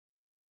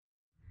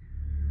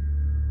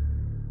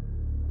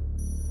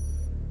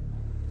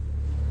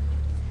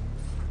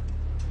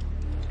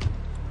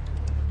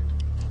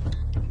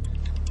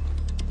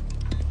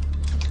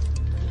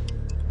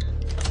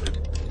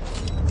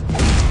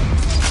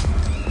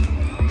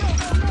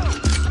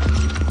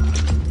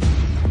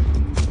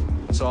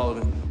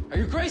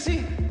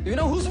crazy? You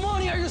know whose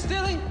money are you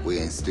stealing? We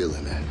ain't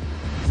stealing that.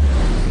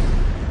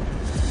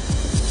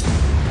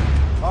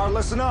 All right,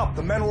 listen up.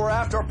 The men we're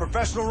after are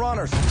professional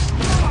runners.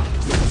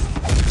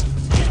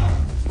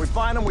 We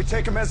find them, we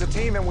take them as a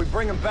team, and we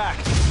bring them back.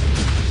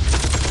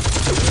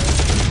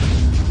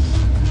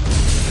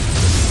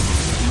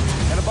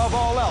 And above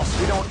all else,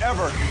 we don't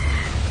ever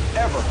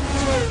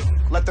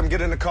let them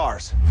get into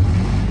cars.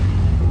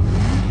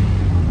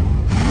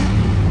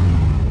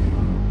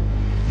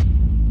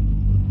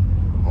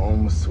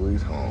 Home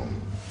sweet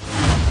home.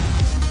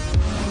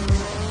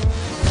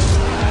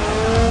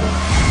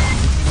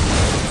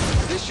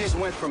 This just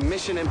went from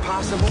Mission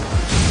Impossible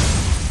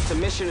to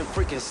Mission and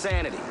freaking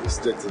Sanity.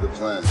 Stick to the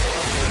plan.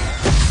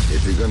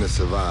 If you're gonna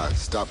survive,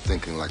 stop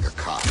thinking like a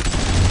cop.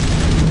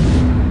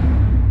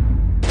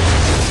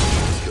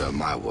 You're in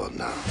my world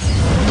now.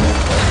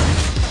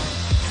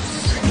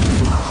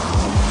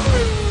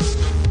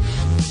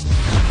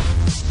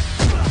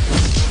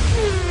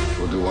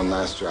 We'll do one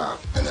last job,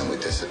 and then we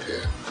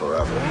disappear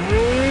forever.